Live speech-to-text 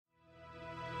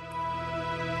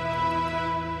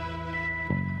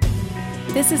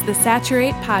This is the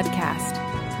Saturate Podcast.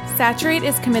 Saturate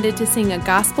is committed to seeing a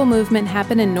gospel movement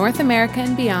happen in North America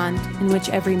and beyond, in which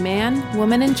every man,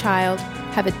 woman, and child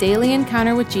have a daily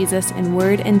encounter with Jesus in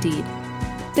word and deed.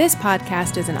 This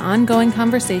podcast is an ongoing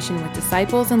conversation with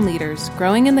disciples and leaders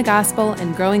growing in the gospel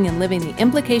and growing in living the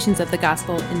implications of the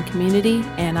gospel in community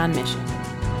and on mission.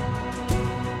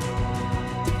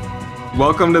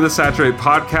 Welcome to the Saturate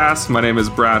Podcast. My name is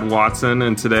Brad Watson,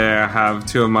 and today I have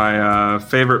two of my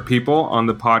favorite people on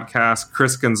the podcast,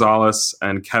 Chris Gonzalez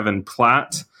and Kevin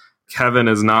Platt. Kevin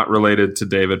is not related to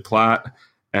David Platt,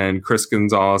 and Chris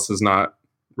Gonzalez is not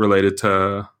related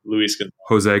to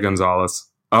Jose Gonzalez.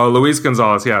 Oh, Luis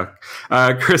Gonzalez, yeah.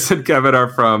 Chris and Kevin are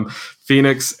from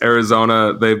Phoenix,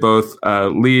 Arizona. They both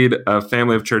lead a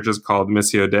family of churches called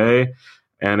Missio,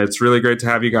 and it's really great to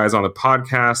have you guys on the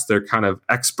podcast. They're kind of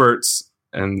experts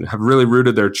and have really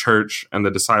rooted their church and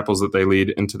the disciples that they lead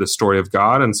into the story of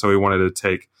God. And so we wanted to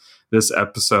take this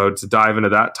episode to dive into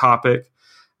that topic.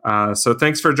 So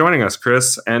thanks for joining us,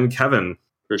 Chris and Kevin.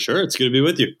 For sure. It's good to be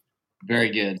with you. Very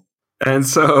good. And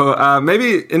so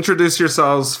maybe introduce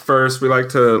yourselves first. We like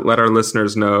to let our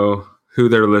listeners know who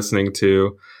they're listening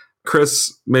to.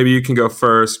 Chris, maybe you can go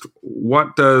first.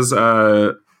 What does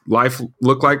life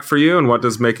look like for you, and what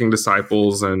does making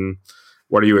disciples, and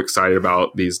what are you excited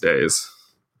about these days?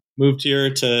 Moved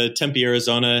here to Tempe,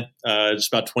 Arizona,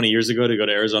 just about 20 years ago to go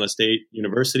to Arizona State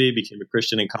University, became a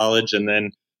Christian in college. And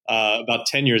then about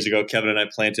 10 years ago, Kevin and I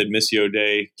planted Missio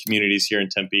Day communities here in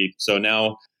Tempe. So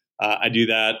now I do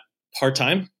that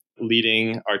part-time,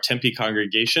 leading our Tempe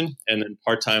congregation, and then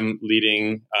part-time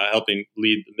leading, helping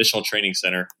lead the Missional Training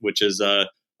Center, which is a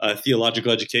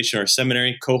theological education or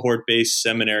seminary, cohort-based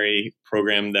seminary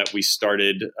program that we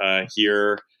started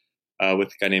here with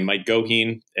a guy named Mike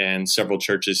Goheen and several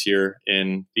churches here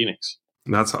in Phoenix.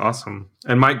 That's awesome.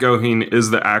 And Mike Goheen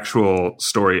is the actual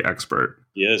story expert.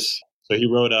 Yes. So he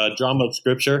wrote a drama of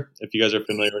scripture, if you guys are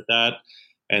familiar with that,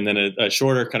 and then a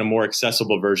shorter, kind of more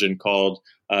accessible version called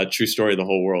True Story of the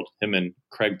Whole World, him and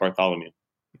Craig Bartholomew.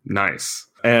 Nice.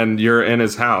 And you're in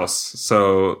his house,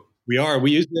 so... We are.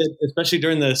 We use it, especially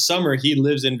during the summer. He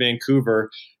lives in Vancouver.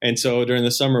 And so during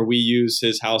the summer, we use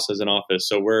his house as an office.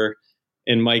 So we're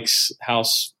in Mike's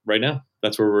house right now.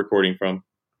 That's where we're recording from.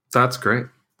 That's great.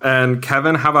 And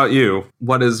Kevin, how about you?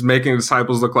 What does making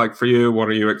disciples look like for you? What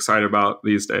are you excited about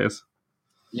these days?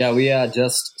 Yeah, we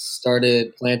just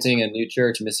started planting a new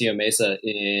church, Missio Mesa,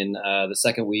 in the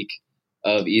second week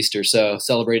of Easter. So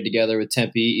celebrated together with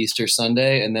Tempe Easter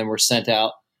Sunday. And then we're sent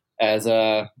out as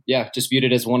just viewed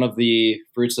it as one of the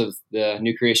fruits of the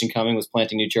new creation coming was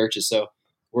planting new churches. So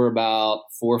we're about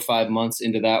 4 or 5 months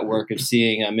into that work of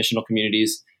seeing missional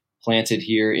communities planted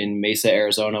here in Mesa,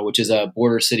 Arizona, which is a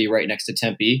border city right next to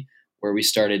Tempe, where we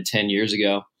started 10 years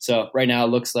ago. So right now it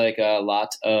looks like a lot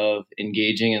of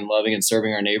engaging and loving and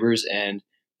serving our neighbors and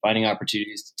finding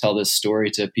opportunities to tell this story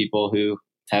to people who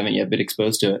haven't yet been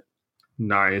exposed to it.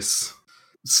 Nice.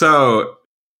 So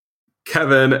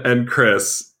Kevin and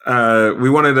Chris, we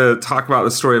wanted to talk about the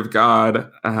story of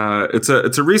God. It's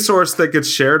a resource that gets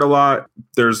shared a lot.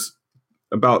 There's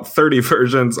about 30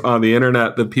 versions on the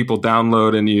internet that people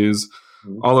download and use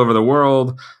all over the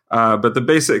world. But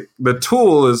the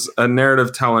tool is a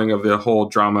narrative telling of the whole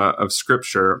drama of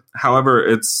Scripture. However,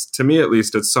 to me at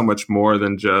least, it's so much more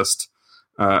than just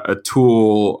a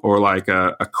tool or like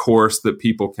a course that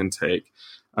people can take.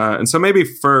 And so maybe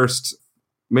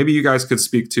you guys could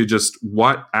speak to just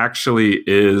what actually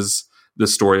is the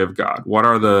story of God. What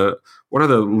are the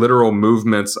literal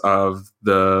movements of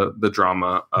the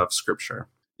drama of Scripture?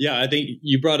 Yeah, I think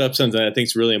you brought up something that I think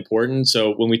is really important.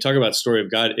 So when we talk about story of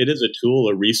God, it is a tool,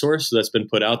 a resource that's been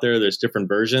put out there. There's different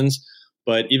versions.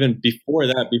 But even before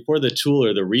that, before the tool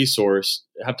or the resource,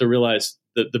 you have to realize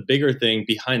that the bigger thing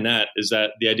behind that is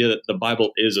that the idea that the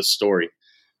Bible is a story.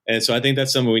 And so I think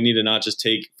that's something we need to not just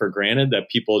take for granted, that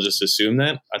people just assume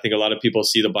that. I think a lot of people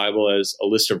see the Bible as a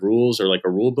list of rules or like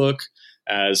a rule book,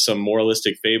 as some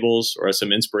moralistic fables or as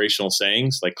some inspirational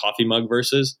sayings like coffee mug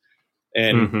verses.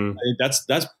 And I think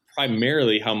that's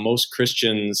primarily how most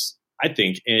Christians, I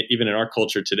think, even in our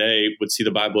culture today, would see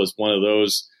the Bible as one of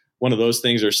those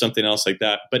things or something else like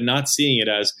that, but not seeing it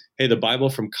as, hey, the Bible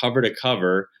from cover to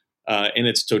cover in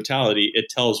its totality, it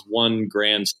tells one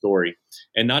grand story,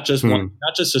 and not just not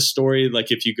just a story.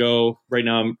 Like if you go right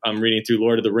now, I'm reading through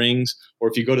Lord of the Rings, or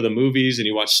if you go to the movies and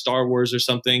you watch Star Wars or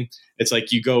something, it's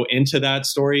like you go into that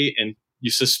story and you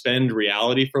suspend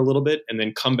reality for a little bit and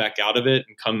then come back out of it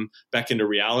and come back into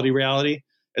reality.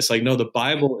 It's like, no, the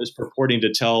Bible is purporting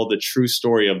to tell the true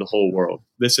story of the whole world.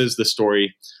 This is the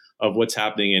story of what's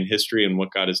happening in history and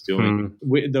what God is doing.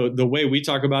 The way we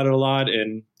talk about it a lot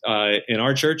in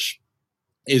our church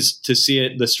is to see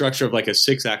it, the structure of like a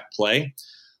 6-act play.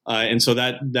 And so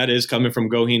that is coming from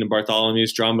Goheen and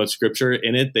Bartholomew's drama of scripture.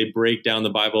 In it, they break down the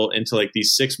Bible into like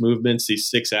these 6 movements, these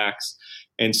 6 acts.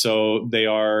 And so they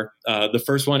are, the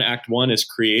first one, Act 1, is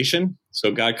creation.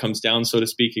 So God comes down, so to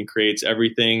speak, and creates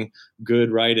everything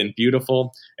good, right, and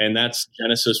beautiful. And that's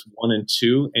Genesis 1 and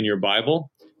 2 in your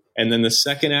Bible. And then the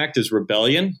second act is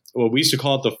rebellion. Well, we used to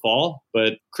call it the fall,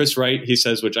 but Chris Wright, he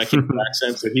says, which I can't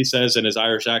accent, so he says in his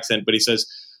Irish accent, but he says,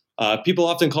 people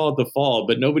often call it the fall,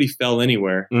 but nobody fell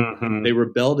anywhere. Mm-hmm. They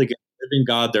rebelled against living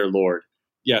God, their Lord.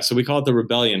 Yeah, so we call it the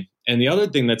rebellion. And the other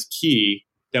thing that's key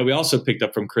that we also picked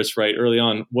up from Chris Wright early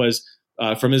on was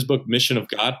from his book, Mission of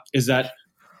God, is that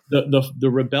the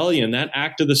rebellion, that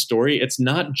act of the story, it's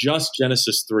not just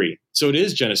Genesis 3. So it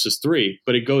is Genesis 3,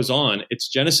 but it goes on. It's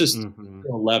Genesis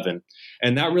 11.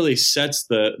 And that really sets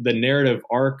the narrative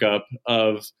arc up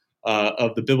of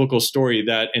the biblical story,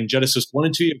 that in Genesis 1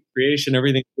 and 2, you have creation,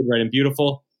 everything's good, right, and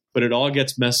beautiful, but it all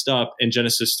gets messed up in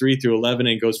Genesis 3 through 11,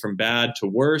 and goes from bad to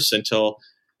worse until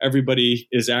everybody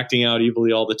is acting out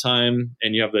evilly all the time,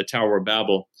 and you have the Tower of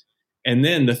Babel. And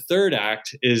then the third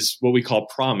act is what we call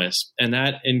promise. And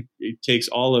that it takes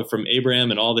from Abraham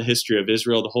and all the history of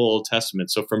Israel, the whole Old Testament.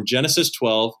 So from Genesis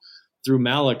 12 through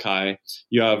Malachi,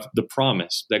 you have the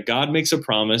promise that God makes a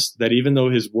promise that even though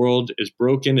his world is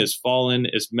broken, is fallen,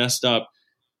 is messed up,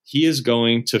 he is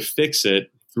going to fix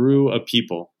it through a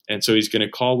people. And so he's going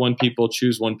to call one people,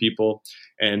 choose one people,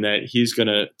 and that he's going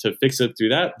to fix it through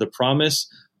that, the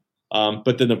promise.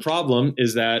 But then the problem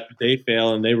is that they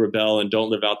fail and they rebel and don't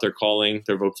live out their calling,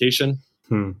 their vocation.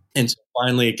 And so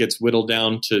finally it gets whittled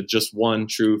down to just one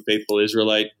true faithful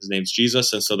Israelite. His name's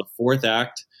Jesus. And so the fourth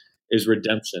act is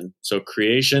redemption. So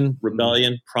creation,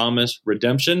 rebellion, promise,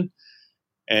 redemption.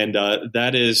 And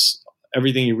that is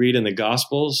everything you read in the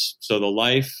Gospels. So the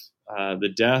life,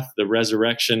 the death, the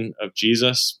resurrection of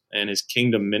Jesus and his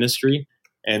kingdom ministry.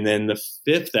 And then the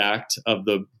fifth act of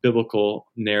the biblical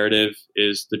narrative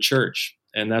is the church.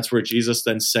 And that's where Jesus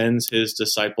then sends his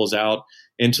disciples out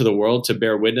into the world to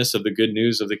bear witness of the good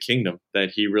news of the kingdom, that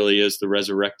he really is the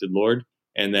resurrected Lord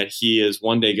and that he is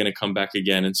one day going to come back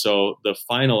again. And so the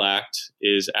final act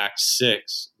is Act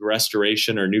 6,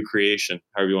 restoration or new creation,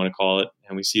 however you want to call it.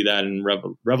 And we see that in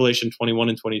Revelation 21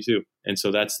 and 22. And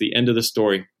so that's the end of the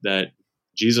story, that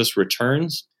Jesus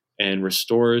returns and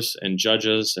restores and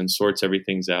judges and sorts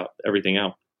everything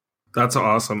out. That's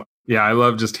awesome. Yeah, I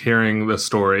love just hearing the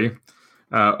story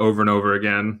over and over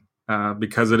again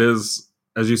because it is,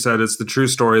 as you said, it's the true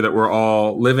story that we're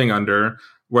all living under,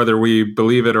 whether we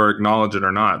believe it or acknowledge it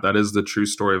or not. That is the true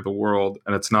story of the world.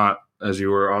 And it's not, as you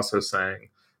were also saying,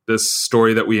 this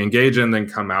story that we engage in then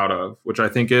come out of, which I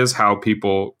think is how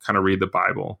people kind of read the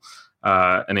Bible.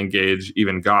 And engage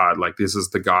even God, like this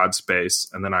is the God space.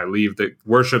 And then I leave the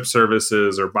worship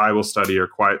services or Bible study or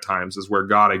quiet times is where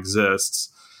God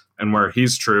exists and where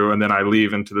he's true. And then I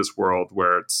leave into this world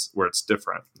where it's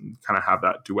different, and kind of have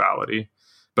that duality.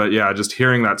 But yeah, just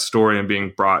hearing that story and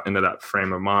being brought into that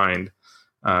frame of mind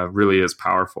really is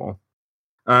powerful.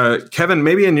 Kevin,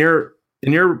 maybe in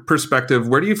your perspective,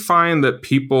 where do you find that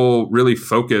people really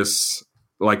focus,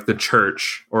 like the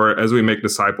church, or as we make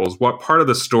disciples, what part of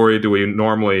the story do we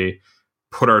normally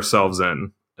put ourselves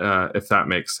in, if that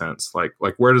makes sense? Like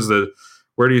where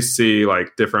do you see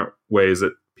like different ways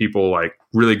that people like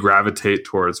really gravitate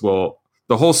towards, well,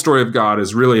 the whole story of God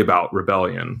is really about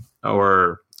rebellion,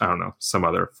 or I don't know, some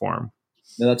other form?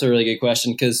 No, that's a really good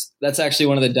question, because that's actually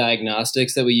one of the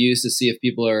diagnostics that we use to see if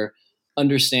people are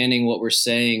understanding what we're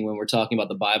saying when we're talking about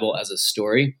the Bible as a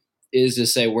story. Is to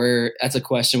say, that's a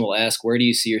question we'll ask, where do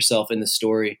you see yourself in the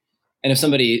story? And if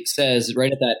somebody says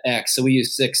right at that X, so we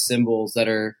use 6 symbols that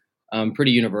are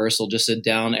pretty universal, just a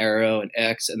down arrow, an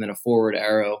X, and then a forward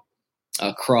arrow,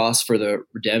 a cross for the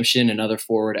redemption, another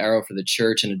forward arrow for the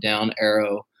church, and a down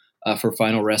arrow for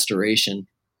final restoration,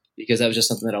 because that was just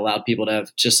something that allowed people to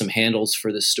have just some handles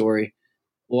for the story.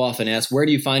 We'll often ask, where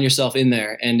do you find yourself in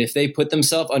there? And if they put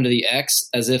themselves under the X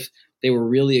as if they were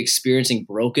really experiencing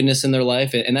brokenness in their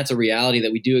life, and that's a reality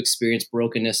that we do experience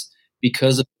brokenness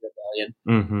because of rebellion.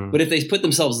 Mm-hmm. But if they put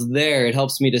themselves there, it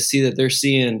helps me to see that they're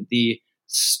seeing the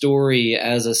story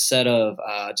as a set of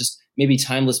just maybe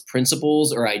timeless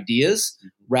principles or ideas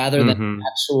rather than an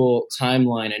actual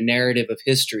timeline, a narrative of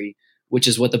history, which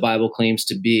is what the Bible claims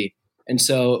to be. And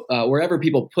so wherever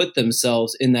people put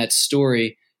themselves in that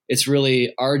story, it's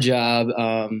really our job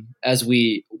as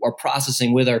we are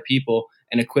processing with our people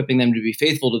and equipping them to be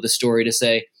faithful to the story to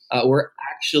say, we're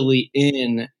actually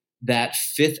in that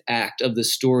fifth act of the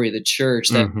story, the church,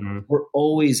 that we're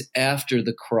always after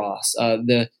the cross.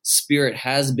 The Spirit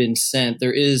has been sent.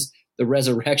 There is the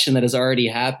resurrection that has already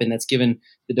happened, that's given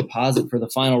the deposit for the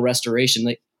final restoration.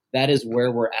 Like that is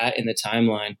where we're at in the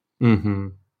timeline. Mm-hmm.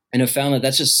 And I've found that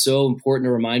that's just so important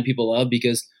to remind people of,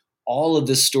 because all of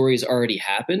this story has already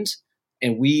happened,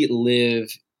 and we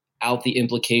live out the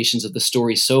implications of the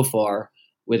story so far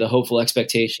with a hopeful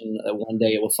expectation that one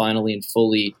day it will finally and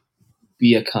fully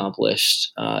be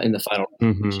accomplished in the final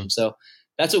restoration. So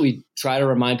that's what we try to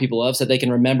remind people of, so that they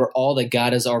can remember all that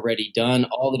God has already done,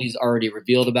 all that he's already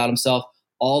revealed about himself,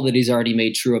 all that he's already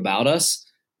made true about us,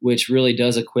 which really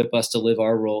does equip us to live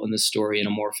our role in this story in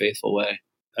a more faithful way.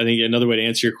 I think another way to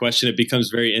answer your question, it becomes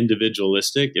very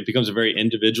individualistic. It becomes a very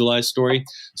individualized story.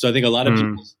 So I think a lot of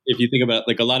people, if you think about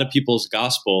like a lot of people's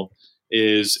gospel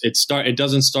is it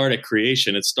doesn't start at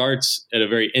creation. It starts at a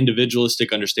very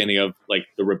individualistic understanding of like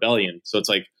the rebellion. So it's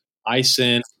like, I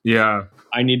sin. Yeah.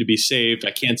 I need to be saved.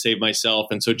 I can't save myself.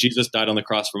 And so Jesus died on the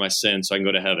cross for my sin so I can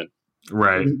go to heaven.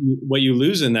 Right. What you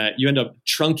lose in that, you end up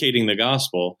truncating the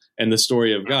gospel and the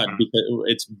story of God because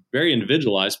it's very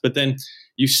individualized. But then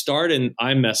you start and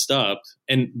I messed up.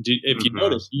 And if you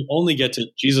notice, you only get to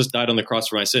Jesus died on the cross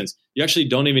for my sins. You actually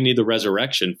don't even need the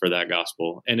resurrection for that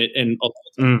gospel. And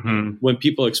when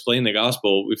people explain the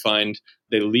gospel, we find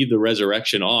they leave the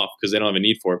resurrection off because they don't have a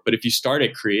need for it. But if you start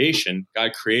at creation,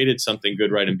 God created something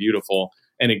good, right, and beautiful.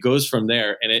 And it goes from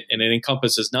there, and it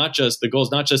encompasses the goal is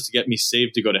not just to get me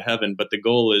saved to go to heaven, but the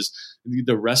goal is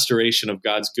the restoration of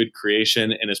God's good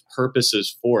creation and his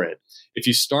purposes for it. If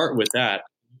you start with that,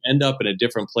 you end up in a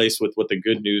different place with what the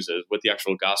good news is, what the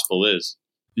actual gospel is.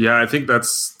 Yeah, I think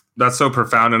that's so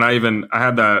profound. And I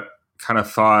had that kind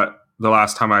of thought the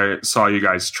last time I saw you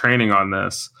guys training on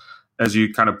this, as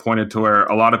you kind of pointed to where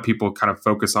a lot of people kind of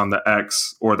focus on the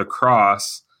X or the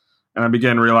cross. And I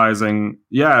began realizing,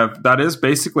 that is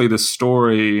basically the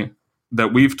story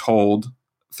that we've told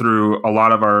through a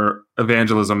lot of our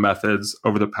evangelism methods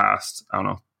over the past,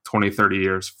 20, 30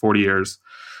 years, 40 years,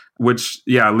 which,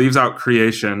 leaves out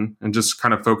creation and just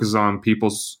kind of focuses on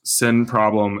people's sin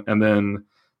problem. And then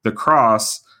the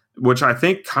cross, which I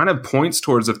think kind of points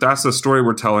towards, if that's the story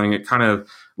we're telling, it kind of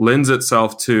lends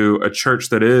itself to a church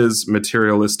that is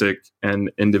materialistic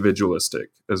and individualistic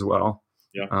as well.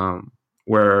 Yeah.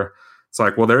 Where it's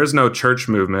like, well, there is no church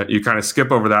movement. You kind of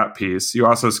skip over that piece. You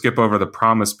also skip over the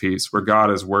promise piece where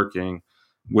God is working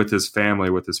with his family,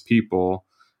 with his people.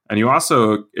 And you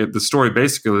also, the story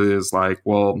basically is like,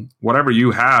 well, whatever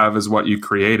you have is what you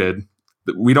created.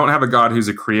 We don't have a God who's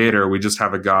a creator. We just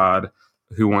have a God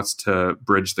who wants to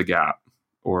bridge the gap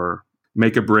or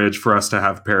make a bridge for us to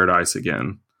have paradise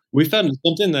again. We found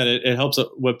something that it helps.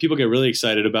 What people get really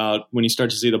excited about when you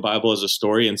start to see the Bible as a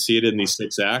story and see it in these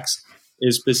 6 acts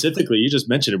is specifically, you just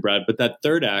mentioned it, Brad, but that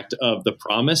third act of the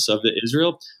promise of the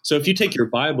Israel. So if you take your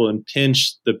Bible and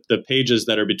pinch the pages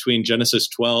that are between Genesis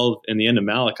 12 and the end of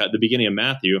Malachi, the beginning of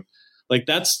Matthew, like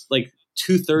that's like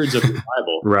 2/3 of the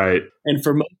Bible. Right. And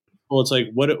for most people, it's like,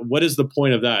 what is the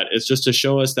point of that? It's just to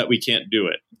show us that we can't do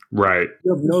it. Right.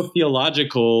 You have no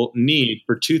theological need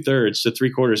for 2/3 to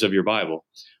 3/4 of your Bible.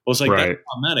 Well, it's like, right. That's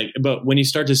problematic. But when you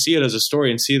start to see it as a story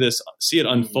and see it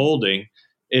unfolding,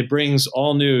 it brings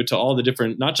all new to all the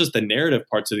different, not just the narrative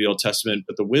parts of the Old Testament,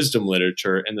 but the wisdom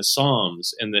literature and the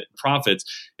Psalms and the prophets.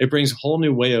 It brings a whole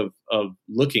new way of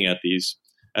looking at these.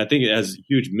 I think it has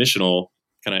huge missional,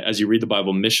 kind of, as you read the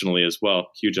Bible missionally as well,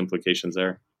 huge implications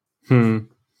there.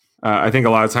 I think a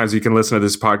lot of times you can listen to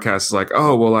this podcast like,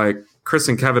 oh, well, like Chris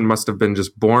and Kevin must have been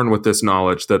just born with this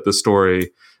knowledge that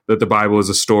the Bible is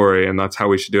a story and that's how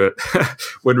we should do it.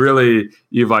 When really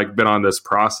you've like been on this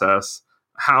process.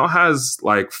 How has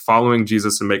like following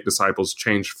Jesus and make disciples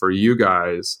changed for you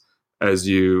guys as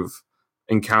you've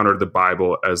encountered the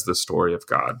Bible as the story of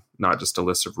God, not just a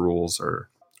list of rules or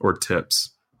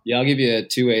tips? Yeah, I'll give you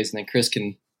 2 ways and then Chris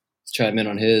can chime in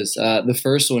on his. The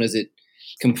first one is it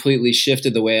completely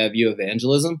shifted the way I view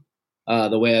evangelism,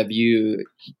 the way I view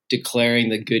declaring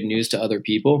the good news to other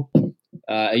people.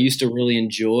 I used to really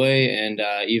enjoy, and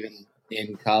even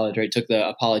in college, right, took the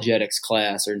apologetics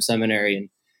class or in seminary and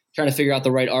trying to figure out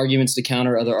the right arguments to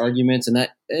counter other arguments. And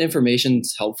that information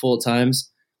is helpful at times.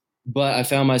 But I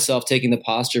found myself taking the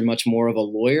posture much more of a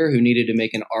lawyer who needed to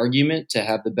make an argument to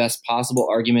have the best possible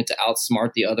argument to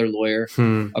outsmart the other lawyer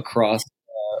across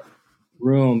the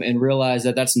room, and realize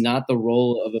that that's not the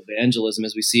role of evangelism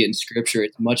as we see it in Scripture.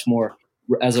 It's much more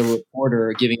as a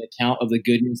reporter giving account of the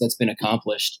good news that's been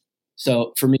accomplished.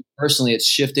 So for me personally, it's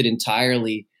shifted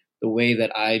entirely the way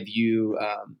that I view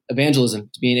evangelism,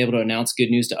 to being able to announce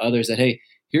good news to others that, hey,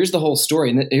 here's the whole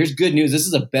story. And here's good news. This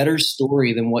is a better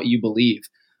story than what you believe.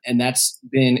 And that's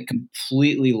been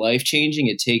completely life-changing.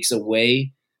 It takes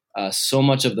away so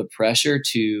much of the pressure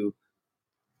to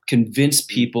convince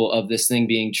people of this thing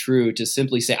being true, to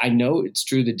simply say, I know it's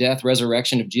true. The death,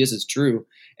 resurrection of Jesus is true,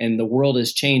 and the world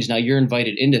has changed. Now you're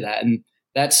invited into that. And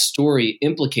that story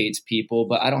implicates people,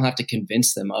 but I don't have to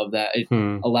convince them of that. It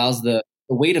allows the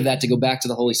weight of that to go back to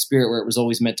the Holy Spirit where it was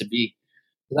always meant to be.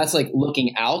 So that's like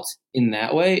looking out in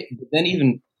that way. But then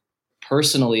even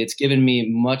personally, it's given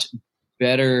me much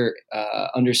better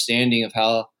understanding of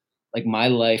how like my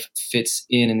life fits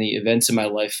in, and the events in my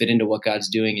life fit into what God's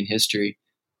doing in history.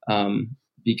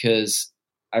 Because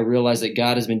I realize that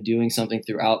God has been doing something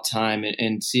throughout time,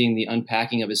 and seeing the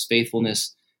unpacking of his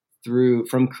faithfulness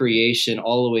from creation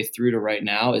all the way through to right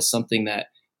now is something that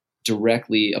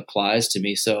directly applies to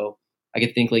me. So I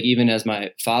could think like, even as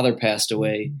my father passed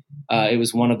away, it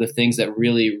was one of the things that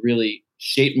really, really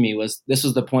shaped me. This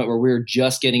was the point where we were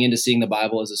just getting into seeing the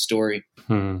Bible as a story,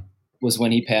 was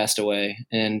when he passed away.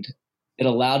 And it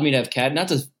allowed me to have not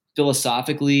to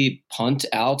philosophically punt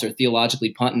out or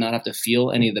theologically punt and not have to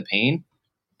feel any of the pain,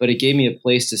 but it gave me a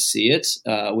place to see it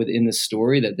within the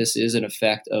story, that this is an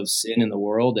effect of sin in the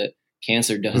world, that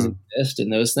cancer does exist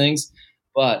and those things,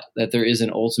 but that there is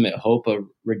an ultimate hope of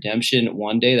redemption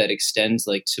one day that extends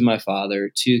like to my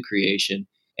father, to creation,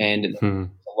 and the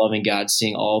loving God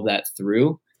seeing all of that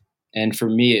through. And for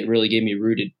me, it really gave me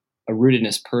a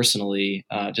rootedness personally,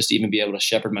 just to even be able to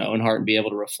shepherd my own heart and be able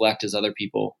to reflect as other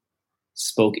people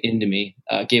spoke into me,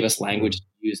 gave us language to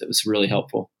use that was really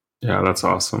helpful. Yeah, that's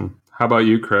awesome. How about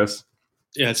you, Chris?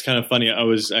 Yeah, it's kind of funny. I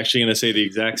was actually going to say the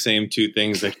exact same two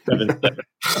things that Kevin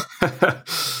said.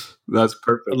 That's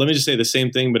perfect. Let me just say the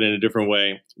same thing, but in a different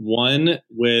way. One,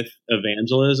 with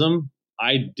evangelism,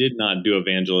 I did not do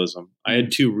evangelism. I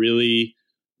had two really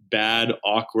bad,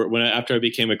 awkward, after I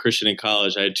became a Christian in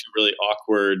college, I had two really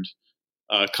awkward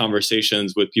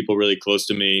conversations with people really close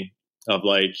to me of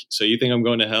like, so you think I'm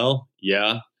going to hell?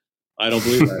 Yeah. I don't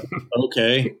believe that.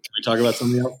 Okay. Can we talk about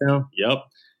something else now? Yep.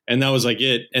 And that was like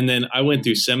it. And then I went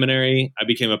through seminary. I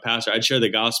became a pastor. I'd share the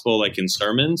gospel like in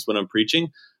sermons when I'm preaching,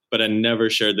 but I never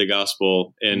shared the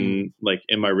gospel in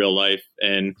my real life.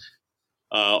 And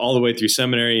all the way through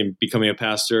seminary and becoming a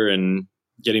pastor and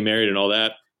getting married and all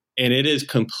that. And it is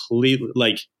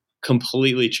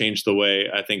completely changed the way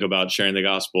I think about sharing the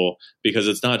gospel, because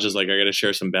it's not just like, I got to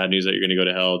share some bad news that you're going to go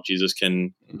to hell. Jesus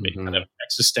can kind of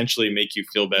existentially make you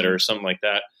feel better or something like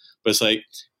that. But it's like,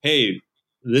 hey,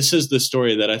 this is the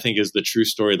story that I think is the true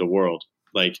story of the world.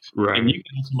 Like, right. And you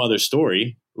can have some other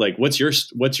story. Like, what's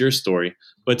your story?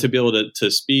 But to be able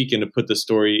to speak and to put the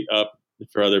story up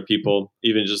for other people,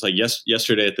 even just like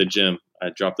yesterday at the gym, I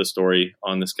dropped the story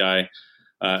on this guy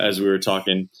as we were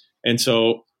talking. And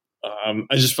so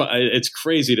it's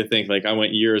crazy to think like I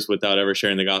went years without ever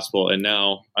sharing the gospel. And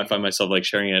now I find myself like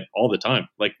sharing it all the time,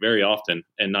 like very often,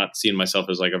 and not seeing myself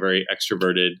as like a very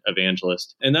extroverted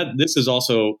evangelist. And this is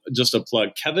also just a plug.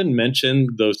 Kevin mentioned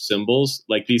those symbols,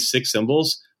 like these 6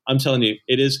 symbols. I'm telling you,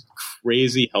 it is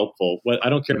crazy helpful. I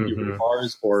don't care if you read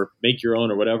ours or make your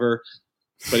own or whatever,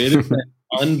 but it is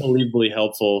unbelievably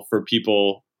helpful for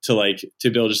people to be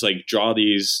able to just like draw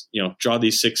these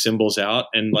 6 symbols out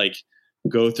and like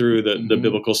go through the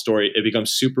biblical story. It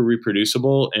becomes super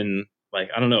reproducible, and like,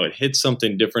 I don't know, it hits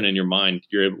something different in your mind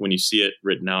when you see it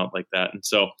written out like that. And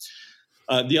so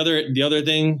the other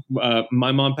thing,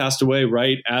 my mom passed away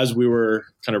right as we were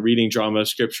kind of reading drama of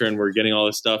scripture and we're getting all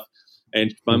this stuff.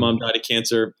 And my mom died of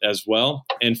cancer as well.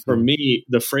 And for me,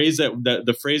 the phrase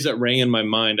that rang in my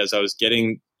mind as I was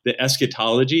getting the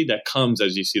eschatology that comes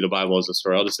as you see the Bible as a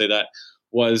story, I'll just say that,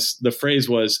 was the phrase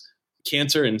was,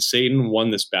 cancer and Satan won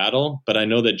this battle, but I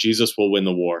know that Jesus will win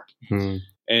the war. And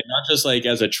not just like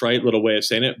as a trite little way of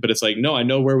saying it, but it's like, no, I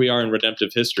know where we are in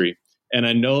redemptive history. And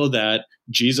I know that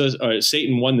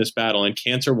Satan won this battle and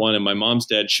cancer won, and my mom's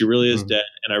dead. She really is dead.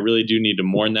 And I really do need to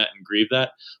mourn that and grieve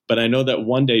that. But I know that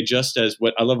one day, just as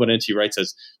I love what N.T. Wright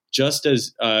says, just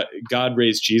as God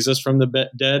raised Jesus from the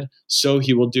dead, so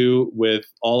he will do with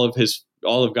all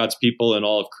of God's people and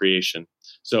all of creation.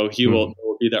 So he will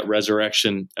be that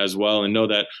resurrection as well, and know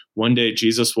that one day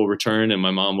Jesus will return and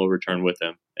my mom will return with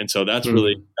him. And so that's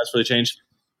really changed.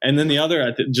 And then the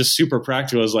other, just super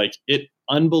practical, is like, it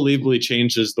unbelievably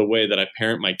changes the way that I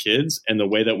parent my kids and the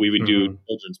way that we would do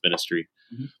children's ministry.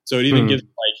 So it even gives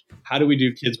like, how do we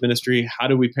do kids ministry? How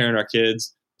do we parent our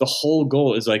kids? The whole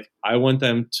goal is like, I want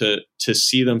them to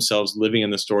see themselves living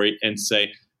in the story and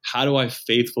say, how do I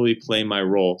faithfully play my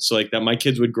role? So like that my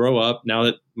kids would grow up now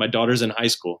that my daughter's in high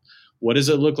school. What does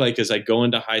it look like as I go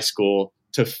into high school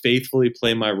to faithfully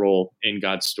play my role in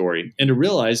God's story, and to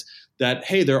realize that,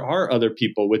 hey, there are other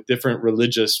people with different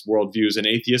religious worldviews and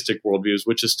atheistic worldviews,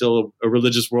 which is still a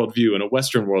religious worldview, and a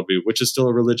Western worldview, which is still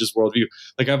a religious worldview.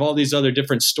 Like I have all these other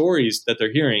different stories that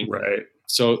they're hearing. Right.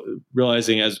 So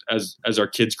realizing as our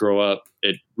kids grow up,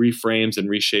 it reframes and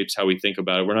reshapes how we think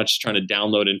about it. We're not just trying to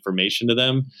download information to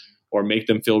them or make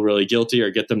them feel really guilty or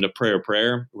get them to pray a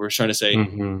prayer. We're trying to say,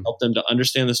 help them to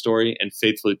understand the story and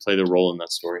faithfully play their role in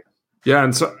that story. Yeah.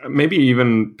 And so maybe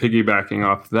even piggybacking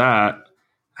off that,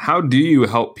 how do you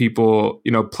help people,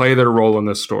 play their role in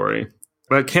the story?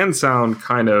 That can sound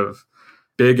kind of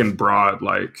big and broad,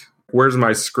 like, where's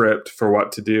my script for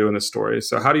what to do in the story?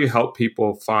 So how do you help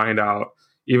people find out,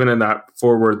 even in that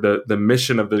forward, the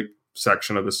mission of the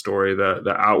section of the story,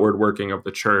 the outward working of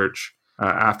the church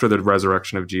after the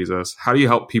resurrection of Jesus? How do you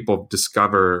help people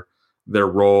discover their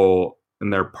role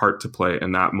and their part to play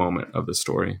in that moment of the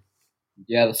story?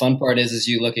 Yeah, the fun part is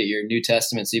you look at your New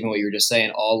Testaments, even what you were just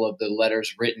saying, all of the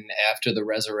letters written after the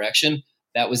resurrection,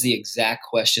 that was the exact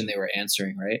question they were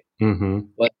answering, right? Mm-hmm.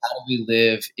 But how do we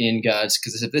live in God's?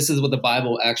 Because if this is what the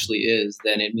Bible actually is,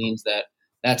 then it means that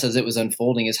that's as it was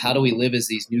unfolding, is how do we live as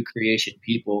these new creation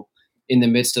people in the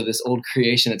midst of this old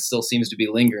creation that still seems to be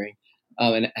lingering?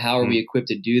 And how are we equipped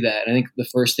to do that? And I think the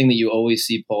first thing that you always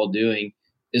see Paul doing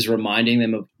is reminding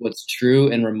them of what's true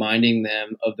and reminding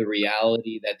them of the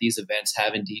reality that these events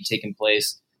have indeed taken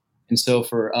place. And so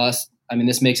for us,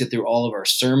 this makes it through all of our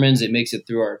sermons. It makes it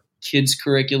through our kids'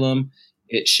 curriculum.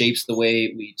 It shapes the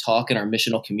way we talk in our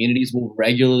missional communities. We'll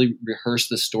regularly rehearse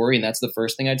the story. And that's the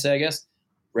first thing I'd say, I guess.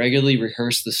 Regularly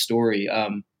rehearse the story,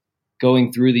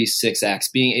 going through these 6 acts,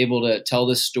 being able to tell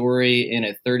the story in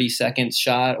a 30-second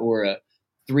shot or a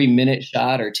 3-minute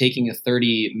shot, or taking a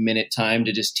 30-minute time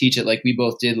to just teach it like we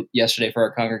both did yesterday for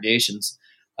our congregations.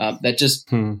 That just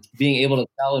being able to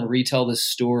tell and retell the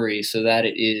story so that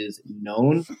it is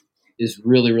known is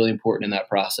really, really important in that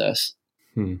process.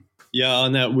 Yeah,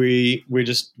 on that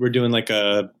we're doing like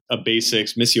a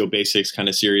basics, Missio basics kind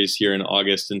of series here in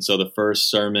August. And so the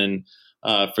first sermon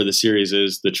for the series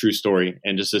is the true story,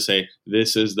 and just to say,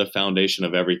 this is the foundation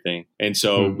of everything. And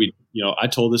so I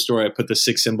told the story, I put the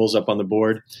 6 symbols up on the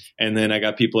board, and then I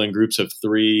got people in groups of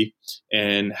 3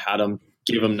 and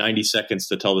gave them 90 seconds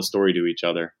to tell the story to each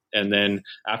other. And then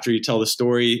after you tell the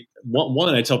story,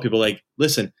 one, I tell people, like,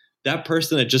 listen, that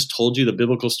person that just told you the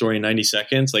biblical story in 90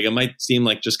 seconds, like, it might seem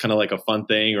like just kind of like a fun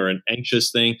thing or an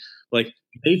anxious thing. Like,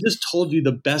 they just told you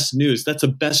the best news. That's the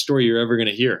best story you're ever going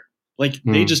to hear. Like,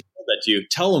 they just told that to you.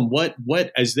 Tell them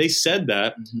what, as they said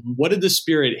that, what did the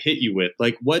Spirit hit you with?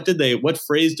 Like, what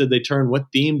phrase did they turn? What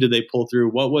theme did they pull through?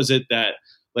 What was it that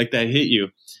hit you?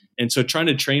 And so trying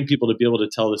to train people to be able to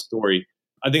tell the story.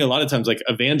 I think a lot of times, like,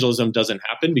 evangelism doesn't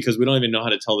happen because we don't even know how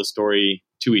to tell the story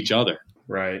to each other.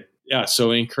 Right. Yeah.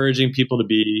 So encouraging people to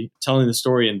be telling the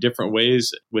story in different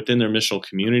ways within their missional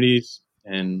communities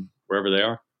and wherever they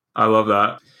are. I love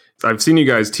that. I've seen you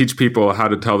guys teach people how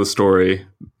to tell the story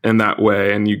in that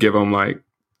way, and you give them like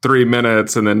 3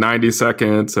 minutes and then 90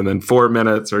 seconds and then 4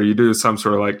 minutes, or you do some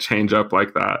sort of like change up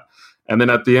like that. And then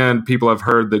at the end, people have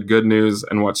heard the good news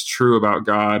and what's true about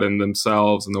God and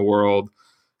themselves and the world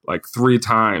like 3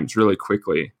 times really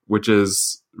quickly, which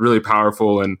is really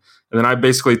powerful. And then I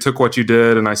basically took what you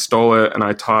did and I stole it, and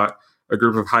I taught a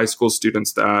group of high school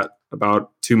students that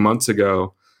about 2 months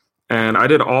ago. And I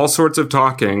did all sorts of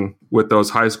talking with those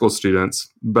high school students,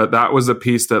 but that was a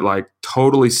piece that like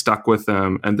totally stuck with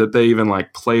them, and that they even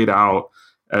like played out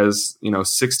as,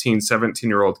 16,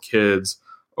 17-year-old kids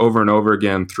over and over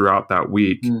again throughout that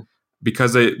week,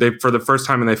 because they for the first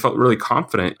time, and they felt really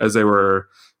confident as they were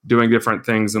doing different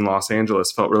things in Los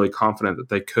Angeles, felt really confident that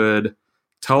they could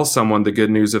tell someone the good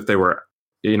news if they were,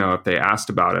 if they asked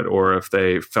about it, or if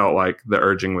they felt like the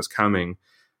urging was coming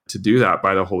to do that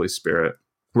by the Holy Spirit.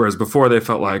 Whereas before they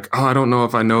felt like, oh, I don't know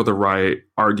if I know the right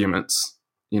arguments,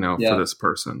 for this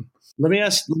person. Let me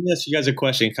ask you guys a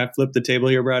question. Can I flip the table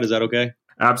here, Brad? Is that okay?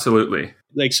 Absolutely.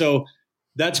 So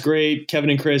that's great. Kevin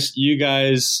and Chris, you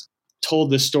guys told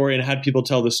the story and had people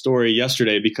tell the story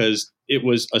yesterday because it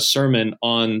was a sermon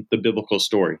on the biblical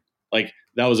story. Like,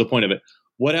 that was the point of it.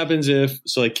 What happens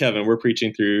like Kevin, we're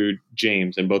preaching through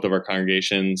James in both of our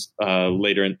congregations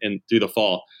later and through the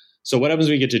fall. So what happens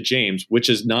when we get to James, which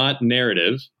is not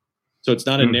narrative? So it's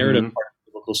not a narrative part of the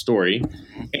biblical story,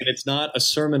 and it's not a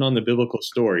sermon on the biblical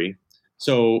story.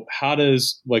 So how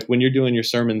does, like, when you're doing your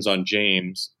sermons on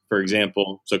James, for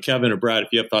example, so Kevin or Brad, if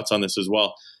you have thoughts on this as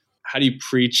well, how do you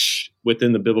preach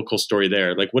within the biblical story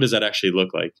there? Like, what does that actually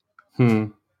look like?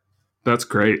 That's a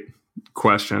great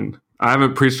question. I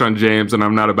haven't preached on James, and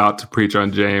I'm not about to preach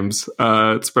on James.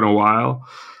 It's been a while.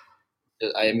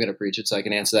 I am going to preach it, so I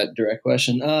can answer that direct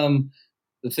question.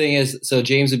 The thing is, so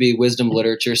James would be wisdom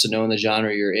literature, so knowing the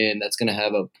genre you're in, that's going to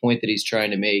have a point that he's trying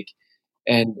to make.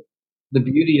 And the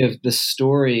beauty of the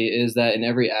story is that in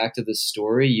every act of the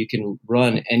story, you can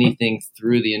run anything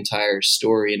through the entire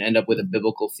story and end up with a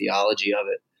biblical theology of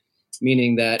it,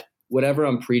 meaning that whatever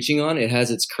I'm preaching on, it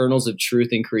has its kernels of truth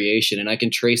in creation, and I can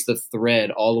trace the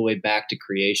thread all the way back to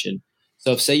creation.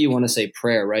 So if, say, you want to say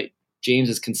prayer, right? James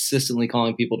is consistently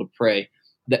calling people to pray.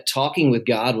 That talking with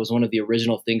God was one of the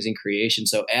original things in creation.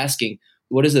 So asking,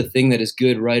 what is the thing that is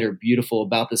good, right, or beautiful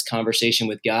about this conversation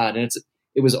with God? And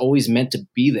it was always meant to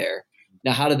be there.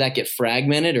 Now, how did that get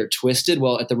fragmented or twisted?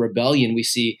 Well, at the rebellion, we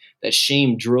see that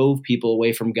shame drove people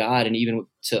away from God and even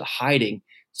to hiding,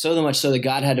 so much so that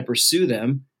God had to pursue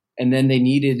them, and then they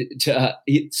needed to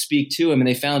speak to him, and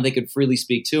they found they could freely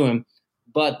speak to him.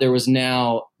 But there was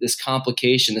now this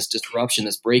complication, this disruption,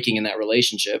 this breaking in that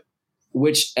relationship,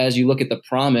 which, as you look at the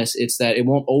promise, it's that it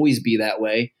won't always be that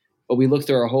way. But we look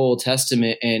through our whole Old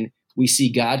Testament and we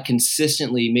see God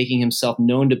consistently making himself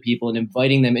known to people and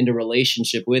inviting them into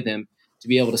relationship with him to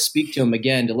be able to speak to him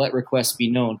again, to let requests be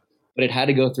known. But it had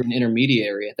to go through an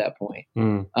intermediary at that point,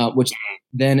 which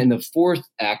then in the fourth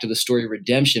act of the story of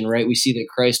redemption, right, we see that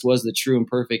Christ was the true and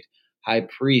perfect high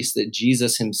priest, that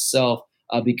Jesus himself,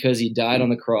 because he died on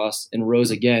the cross and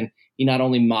rose again, he not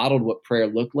only modeled what prayer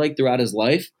looked like throughout his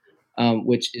life,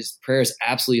 which is prayer is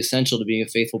absolutely essential to being a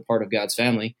faithful part of God's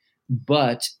family,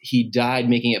 but he died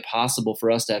making it possible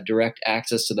for us to have direct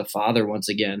access to the Father once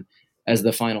again as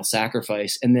the final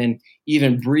sacrifice, and then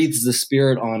even breathes the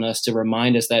Spirit on us to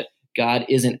remind us that God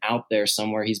isn't out there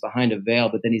somewhere. He's behind a veil,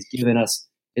 but then he's given us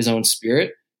his own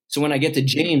Spirit. So when I get to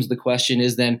James, the question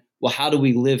is then, well, how do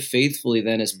we live faithfully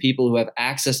then as people who have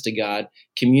access to God,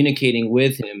 communicating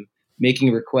with him,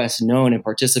 making requests known, and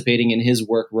participating in his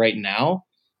work right now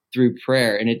through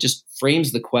prayer? And it just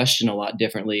frames the question a lot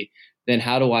differently than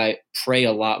how do I pray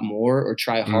a lot more or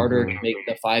try harder to make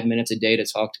the 5 minutes a day to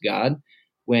talk to God,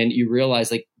 when you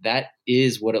realize like that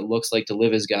is what it looks like to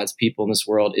live as God's people in this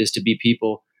world, is to be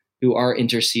people who are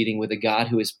interceding with a God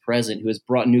who is present, who has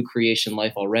brought new creation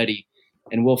life already.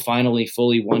 And we'll finally,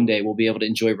 fully one day, we'll be able to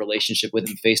enjoy relationship with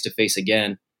him face to face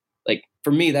again. Like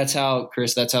for me, that's how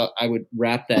I would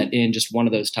wrap that in, just one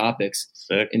of those topics.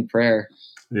 Sick. In prayer.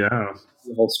 Yeah.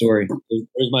 The whole story.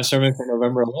 There's my sermon for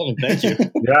November 11th. Thank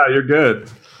you. Yeah, you're good.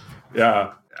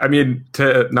 Yeah. I mean,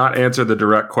 to not answer the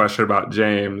direct question about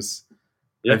James,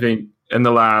 I think in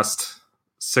the last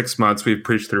 6 months, we've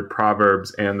preached through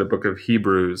Proverbs and the book of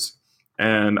Hebrews.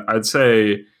 And I'd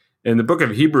say in the book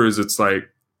of Hebrews,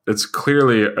 it's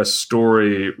clearly a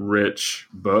story-rich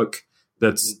book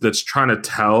that's trying to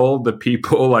tell the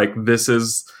people like this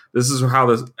is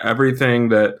how everything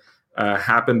that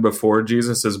happened before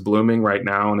Jesus is blooming right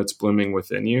now, and it's blooming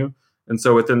within you. And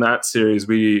so within that series,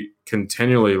 we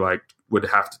continually would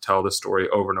have to tell the story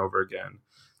over and over again.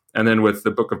 And then with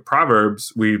the book of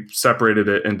Proverbs, we separated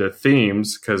it into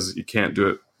themes because you can't do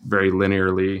it very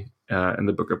linearly in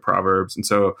the book of Proverbs. And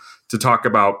so to talk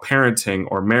about parenting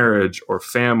or marriage or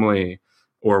family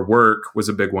or work was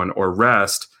a big one, or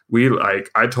rest.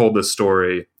 I told this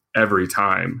story every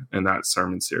time in that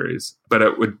sermon series, but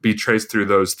it would be traced through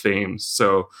those themes.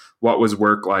 So what was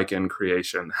work like in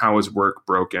creation? How was work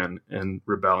broken in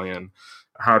rebellion?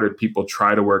 How did people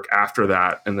try to work after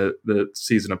that in the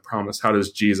season of promise? How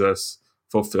does Jesus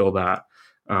fulfill that?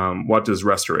 What does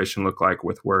restoration look like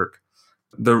with work?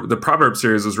 The Proverbs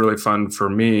series was really fun for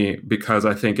me because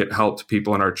I think it helped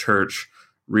people in our church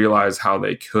realize how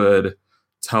they could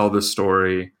tell the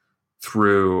story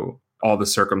through all the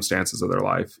circumstances of their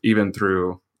life, even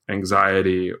through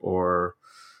anxiety or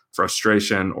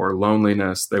frustration or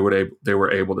loneliness. They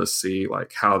were able to see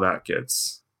how that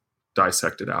gets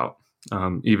dissected out.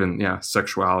 Even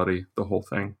sexuality, the whole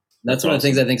thing. That's one of the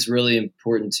things I think is really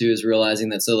important too, is realizing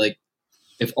that. So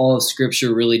if all of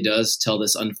Scripture really does tell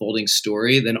this unfolding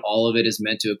story, then all of it is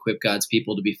meant to equip God's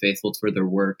people to be faithful for their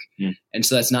work. And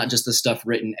so that's not just the stuff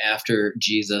written after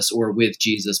Jesus or with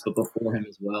Jesus, but before him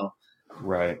as well.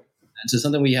 Right. And so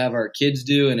something we have our kids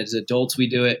do, and as adults we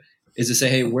do it, is to say,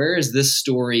 hey, where is this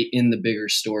story in the bigger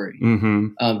story?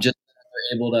 Just so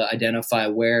they're able to identify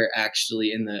where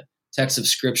actually in the text of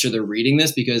Scripture they're reading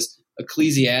this, because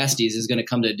Ecclesiastes is going to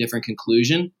come to a different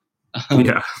conclusion.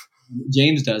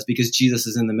 James does, because Jesus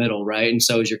is in the middle, right? And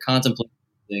so as you're contemplating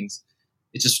things,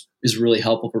 it just is really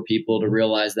helpful for people to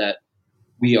realize that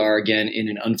we are, again, in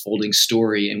an unfolding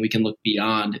story, and we can look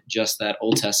beyond just that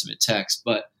Old Testament text.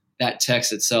 But that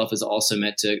text itself is also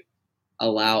meant to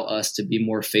allow us to be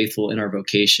more faithful in our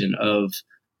vocation of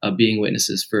being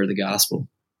witnesses for the gospel.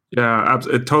 Yeah,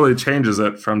 it totally changes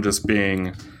it from just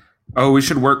being, oh, we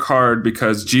should work hard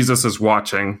because Jesus is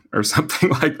watching or something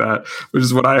like that, which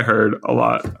is what I heard a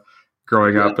lot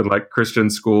growing up in like Christian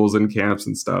schools and camps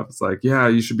and stuff. It's like, yeah,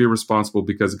 you should be responsible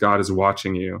because God is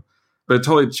watching you. But it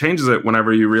totally changes it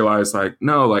whenever you realize like,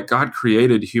 no, like God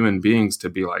created human beings to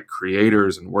be like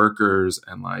creators and workers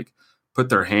and like put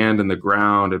their hand in the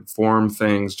ground and form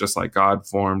things just like God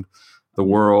formed the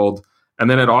world. And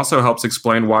then it also helps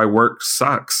explain why work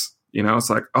sucks. You know, it's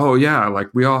like, oh yeah, like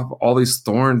we all have all these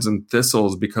thorns and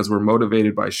thistles because we're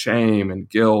motivated by shame and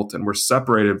guilt and we're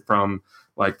separated from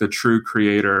like the true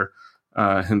creator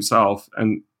himself.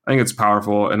 And I think it's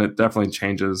powerful, and it definitely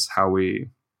changes how we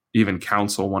even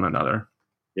counsel one another.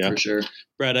 Yeah, for sure.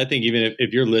 Brad, I think even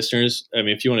if your listeners, I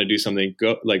mean, if you want to do something,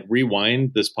 go like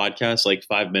rewind this podcast like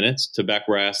 5 minutes to back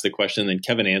where I asked the question, and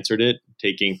Kevin answered it,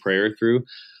 taking prayer through.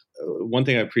 One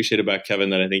thing I appreciate about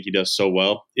Kevin that I think he does so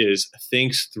well is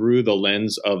thinks through the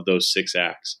lens of those 6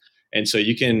 acts. And so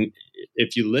you can,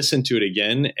 if you listen to it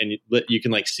again, and you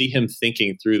can like see him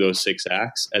thinking through those 6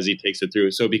 acts as he takes it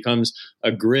through. So it becomes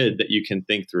a grid that you can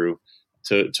think through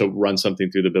to run something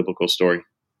through the biblical story.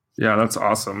 Yeah, that's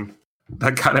awesome.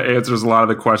 That kind of answers a lot of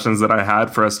the questions that I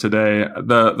had for us today.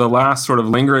 The last sort of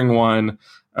lingering one,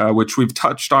 which we've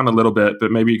touched on a little bit,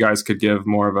 but maybe you guys could give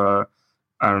more of a,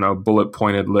 I don't know, bullet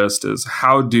pointed list, is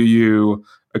how do you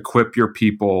equip your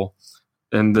people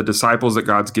and the disciples that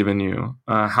God's given you?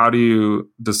 How do you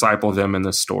disciple them in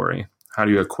this story? How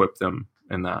do you equip them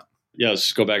in that? Yeah, let's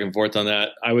just go back and forth on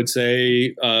that. I would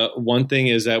say one thing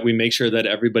is that we make sure that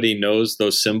everybody knows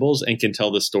those symbols and can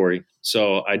tell the story.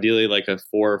 So ideally, like a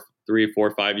 3,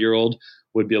 4, 5-year-old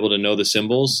would be able to know the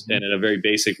symbols and in a very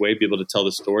basic way be able to tell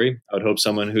the story. I would hope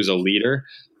someone who's a leader,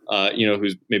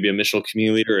 who's maybe a missional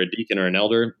community leader, or a deacon, or an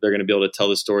elder, they're going to be able to tell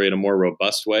the story in a more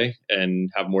robust way and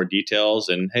have more details.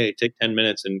 And hey, take 10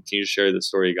 minutes and can you share the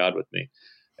story of God with me?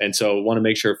 And so I want to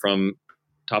make sure from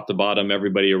top to bottom,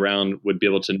 everybody around would be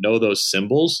able to know those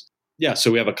symbols. Yeah,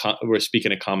 so we're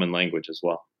speaking a common language as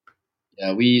well.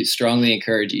 Yeah, we strongly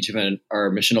encourage each of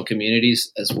our missional communities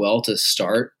as well to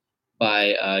start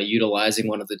by utilizing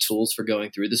one of the tools for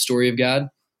going through the story of God,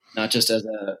 not just as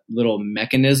a little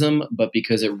mechanism, but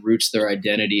because it roots their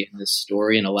identity in this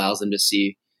story and allows them to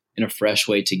see in a fresh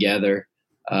way together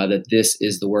that this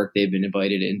is the work they've been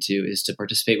invited into, is to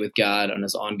participate with God on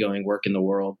his ongoing work in the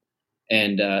world.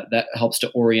 And that helps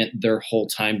to orient their whole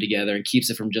time together and keeps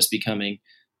it from just becoming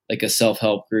like a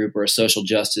self-help group or a social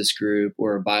justice group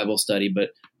or a Bible study,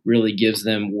 but really gives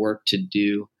them work to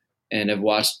do. And I've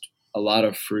watched a lot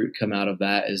of fruit come out of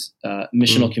that as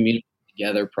missional community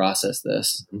together process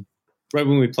this. Right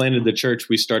when we planted the church,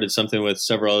 we started something with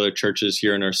several other churches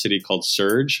here in our city called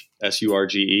Surge,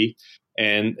 SURGE.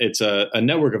 And it's a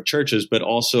network of churches, but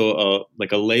also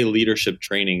like a lay leadership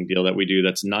training deal that we do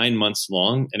that's 9 months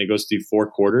long, and it goes through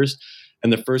 4 quarters.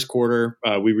 And the first quarter,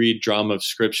 we read drama of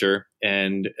scripture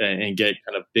and get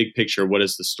kind of big picture. What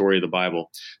is the story of the Bible?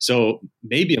 So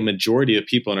maybe a majority of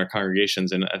people in our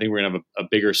congregations, and I think we're going to have a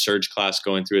bigger Surge class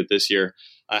going through it this year,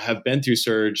 have been through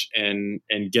Surge and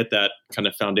get that kind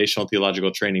of foundational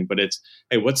theological training. But it's,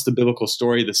 hey, what's the biblical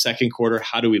story? The second quarter,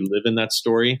 how do we live in that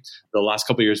story? The last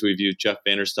couple of years, we've used Jeff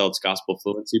Vanderstelt's Gospel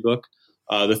Fluency book.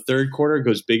 The third quarter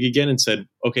goes big again and said,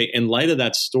 okay, in light of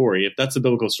that story, if that's the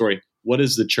biblical story, what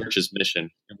is the church's mission?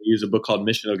 And we use a book called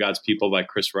Mission of God's People by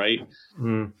Chris Wright.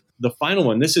 The final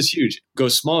one, this is huge,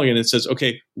 goes small again and says,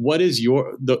 okay, what is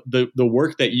the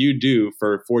work that you do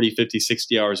for 40, 50,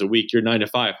 60 hours a week, your 9 to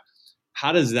 5?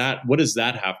 What does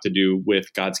that have to do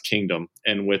with God's kingdom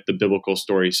and with the biblical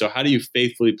story? So how do you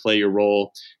faithfully play your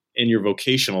role in your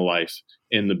vocational life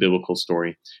in the biblical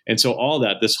story? And so all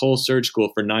that, this whole Surge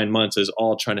School for 9 months is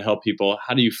all trying to help people.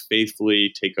 How do you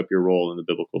faithfully take up your role in the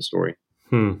biblical story?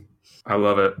 I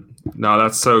love it. No,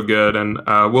 that's so good. And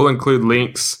we'll include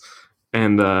links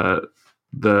in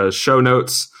the show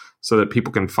notes so that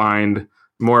people can find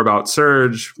more about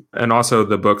Surge and also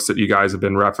the books that you guys have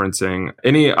been referencing.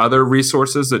 Any other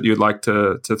resources that you'd like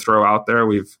to throw out there?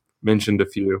 We've mentioned a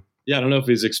few. Yeah, I don't know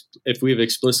if we've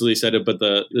explicitly said it, but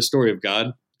the story of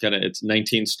God, kind of, it's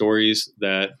 19 stories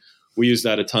that we use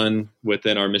that a ton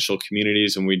within our missional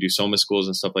communities, and we do Soma schools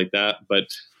and stuff like that. But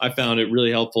I found it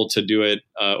really helpful to do it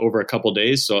over a couple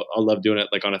days. So I love doing it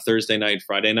like on a Thursday night,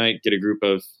 Friday night, get a group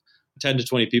of 10 to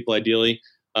 20 people ideally,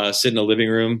 sit in a living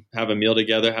room, have a meal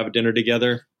together, have a dinner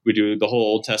together. We do the whole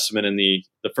Old Testament in the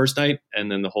first night,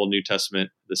 and then the whole New Testament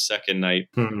the second night.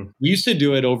 We used to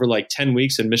do it over like 10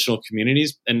 weeks in missional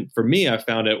communities. And for me, I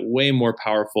found it way more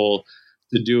powerful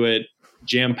to do it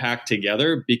jam-packed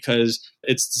together, because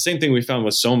it's the same thing we found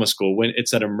with Soma School when it's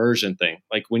that immersion thing.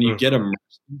 Like when you get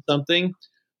immersed in something,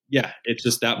 yeah, it's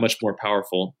just that much more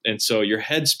powerful. And so your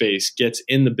headspace gets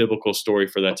in the biblical story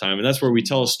for that time. And that's where we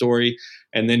tell a story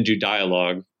and then do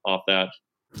dialogue off that.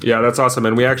 Yeah, that's awesome.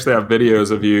 And we actually have videos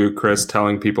of you, Chris,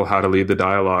 telling people how to lead the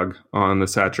dialogue on the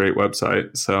Saturate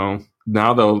website. So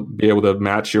now they'll be able to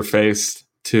match your face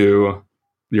to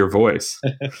your voice.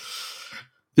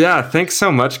 Yeah, thanks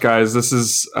so much, guys. This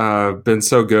has been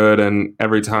so good. And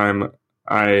every time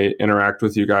I interact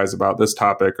with you guys about this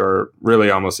topic, or really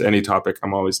almost any topic,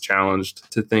 I'm always challenged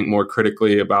to think more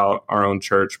critically about our own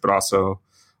church, but also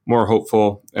more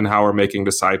hopeful in how we're making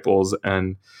disciples.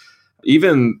 And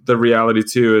even the reality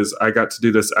too is I got to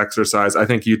do this exercise, I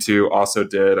think you two also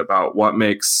did, about what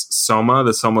makes Soma,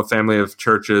 the Soma family of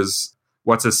churches,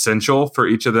 what's essential for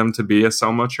each of them to be a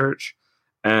Soma church.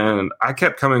 And I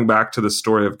kept coming back to the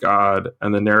story of God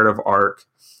and the narrative arc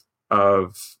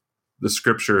of the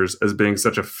scriptures as being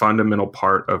such a fundamental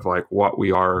part of like what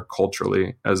we are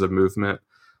culturally as a movement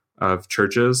of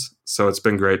churches. So it's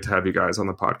been great to have you guys on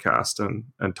the podcast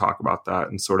and talk about that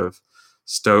and sort of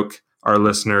stoke our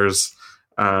listeners'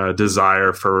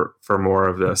 desire for more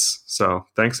of this. So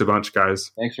thanks a bunch, guys.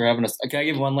 Thanks for having us. Can I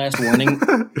give one last warning?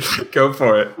 Go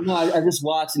for it. No, I just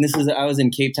watched, and I was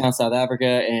in Cape Town, South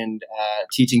Africa, and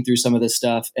teaching through some of this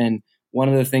stuff. And one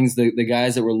of the things the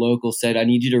guys that were local said, I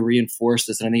need you to reinforce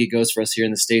this, and I think it goes for us here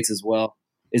in the States as well,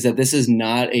 is that this is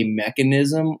not a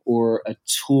mechanism or a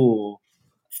tool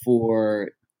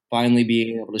for finally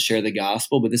being able to share the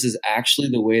gospel, but this is actually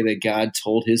the way that God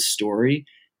told his story,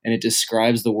 and it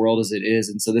describes the world as it is.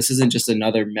 And so this isn't just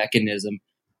another mechanism,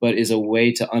 but is a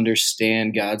way to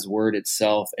understand God's word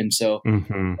itself. And so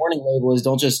the warning label is,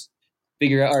 don't just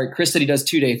figure out, all right, Chris said he does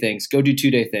 2-day things. Go do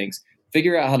 2-day things.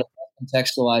 Figure out how to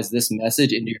contextualize this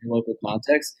message into your local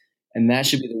context. And that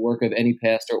should be the work of any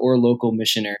pastor or local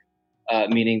missionary,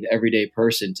 meaning the everyday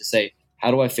person, to say, how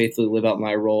do I faithfully live out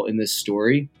my role in this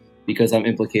story because I'm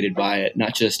implicated by it,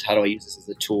 not just how do I use this as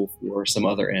a tool for some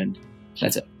other end.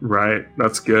 That's it. Right.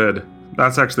 That's good.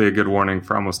 That's actually a good warning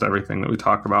for almost everything that we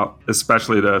talk about,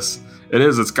 especially this.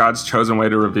 It's God's chosen way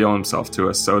to reveal himself to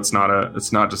us. So it's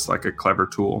not just like a clever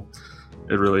tool.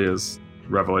 It really is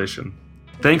revelation.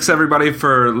 Thanks everybody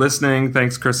for listening.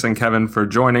 Thanks Chris and Kevin for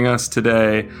joining us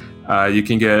today. You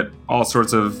can get all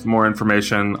sorts of more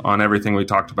information on everything we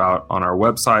talked about on our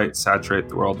website,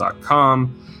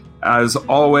 saturatetheworld.com. As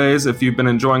always, if you've been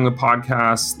enjoying the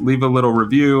podcast, leave a little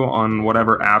review on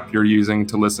whatever app you're using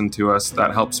to listen to us.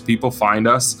 That helps people find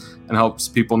us and helps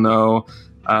people know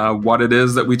what it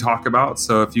is that we talk about.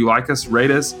 So if you like us, rate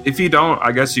us. If you don't,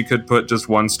 I guess you could put just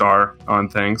 1 star on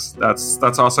things.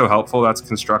 That's also helpful. That's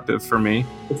constructive for me.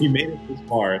 If you made it this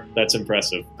far, that's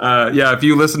impressive. If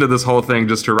you listen to this whole thing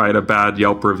just to write a bad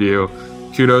Yelp review,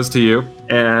 kudos to you.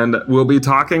 And we'll be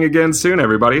talking again soon,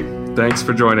 everybody. Thanks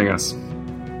for joining us.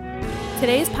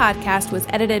 Today's podcast was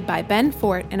edited by Ben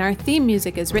Fort, and our theme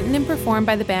music is written and performed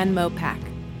by the band Mopac.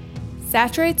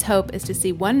 Saturate's hope is to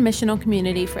see one missional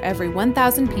community for every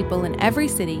 1,000 people in every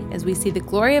city as we see the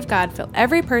glory of God fill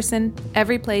every person,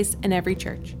 every place, and every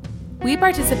church. We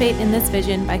participate in this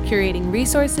vision by curating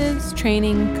resources,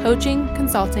 training, coaching,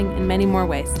 consulting, and many more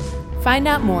ways. Find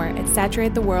out more at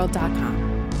saturatetheworld.com.